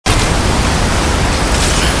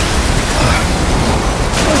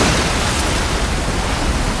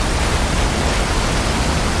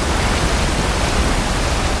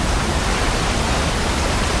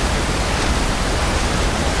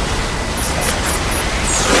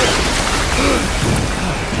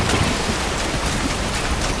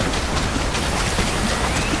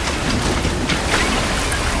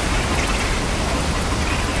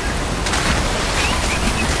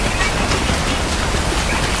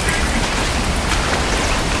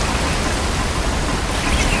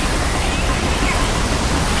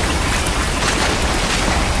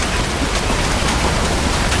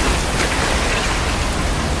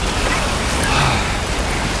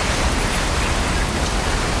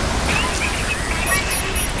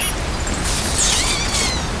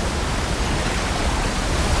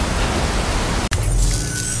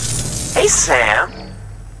Sam.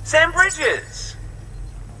 Sam Bridges.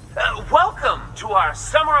 Welcome to our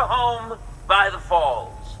summer home by the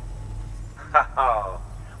falls. Oh,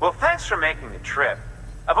 well, thanks for making the trip.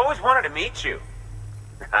 I've always wanted to meet you.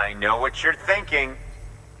 I know what you're thinking.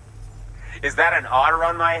 Is that an otter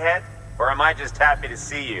on my head, or am I just happy to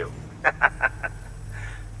see you?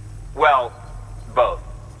 Well, both.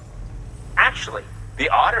 Actually, the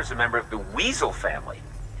otter's a member of the weasel family.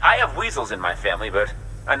 I have weasels in my family, but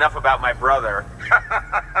enough about my brother.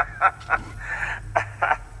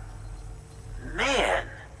 Man,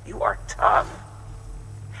 you are tough.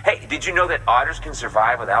 Hey, did you know that otters can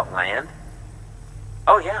survive without land?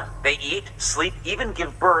 Oh yeah, they eat, sleep, even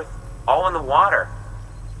give birth, all in the water.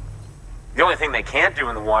 The only thing they can't do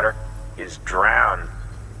in the water is drown.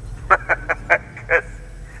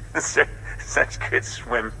 Such good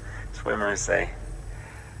swimmers, they.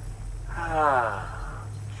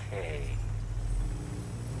 Okay.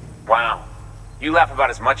 Wow, you laugh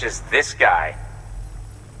about as much as this guy.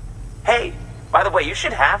 Hey, by the way, you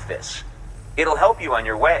should have this. It'll help you on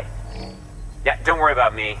your way. Yeah, don't worry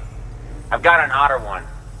about me. I've got an otter one.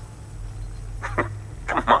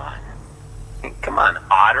 Come on. Come on,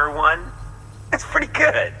 otter one? That's pretty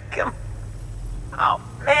good. Come. Oh,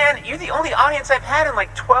 man, you're the only audience I've had in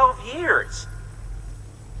like 12 years.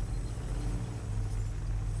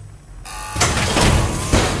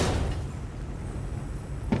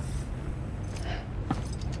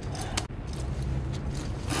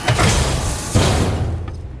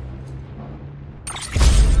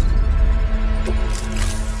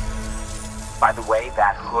 By the way,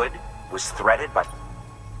 that hood was threaded by...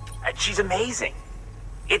 She's amazing.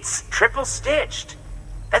 It's triple stitched.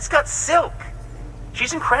 That's got silk.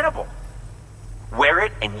 She's incredible. Wear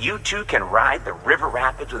it and you too can ride the river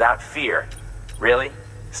rapids without fear. Really?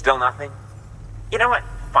 Still nothing? You know what?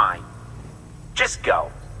 Fine. Just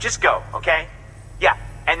go. Just go, okay? Yeah,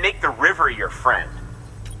 and make the river your friend.